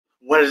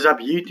What is up,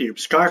 YouTube?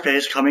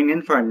 Scarface coming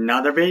in for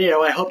another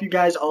video. I hope you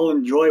guys all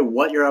enjoy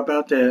what you're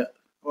about to...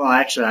 Well,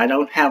 actually, I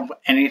don't have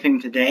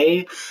anything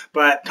today,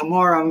 but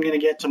tomorrow I'm going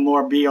to get some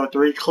more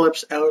BO3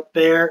 clips out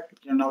there.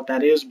 You know what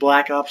that is?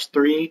 Black Ops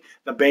 3,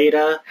 the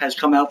beta, has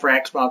come out for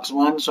Xbox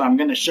One, so I'm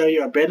going to show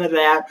you a bit of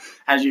that,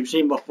 as you've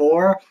seen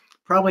before.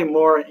 Probably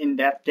more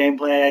in-depth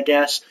gameplay, I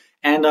guess.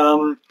 And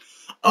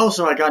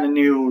also, I got a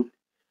new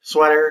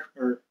sweater,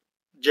 or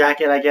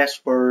jacket, I guess,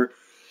 for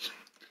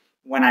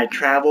when I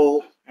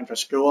travel and for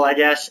school, I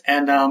guess.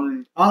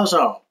 And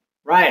also,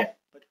 Riot,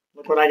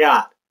 look what I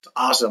got. It's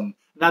awesome.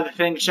 Another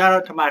thing, shout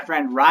out to my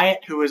friend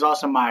Riot, who is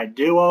also my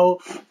duo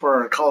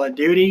for Call of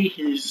Duty.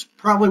 He's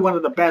probably one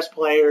of the best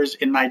players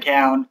in my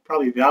town,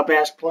 probably the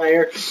best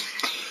player.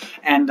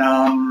 And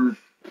another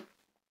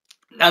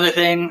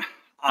thing,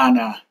 on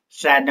a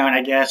sad note,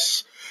 I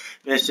guess,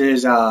 this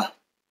is I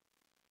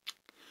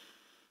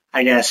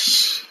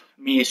guess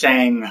me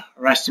saying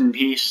rest in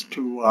peace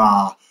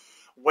to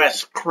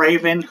Wes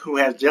Craven, who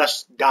has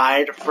just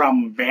died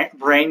from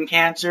brain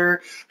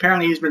cancer.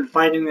 Apparently he's been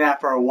fighting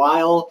that for a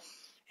while.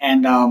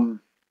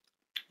 And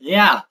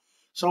yeah,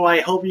 so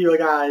I hope you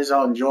guys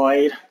all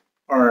enjoyed,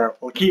 or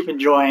will keep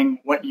enjoying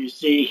what you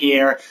see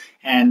here.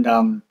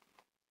 And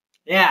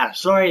yeah,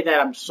 sorry that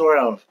I'm sort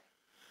of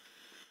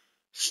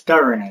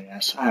stuttering, I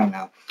guess. I don't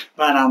know.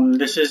 But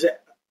this is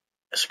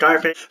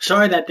Scarface.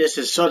 Sorry that this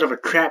is sort of a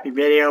crappy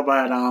video,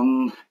 but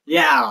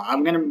yeah,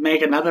 I'm gonna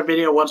make another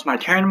video once my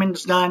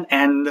tournament's done,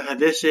 and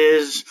this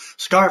is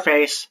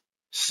Scarface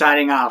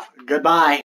signing off. Goodbye.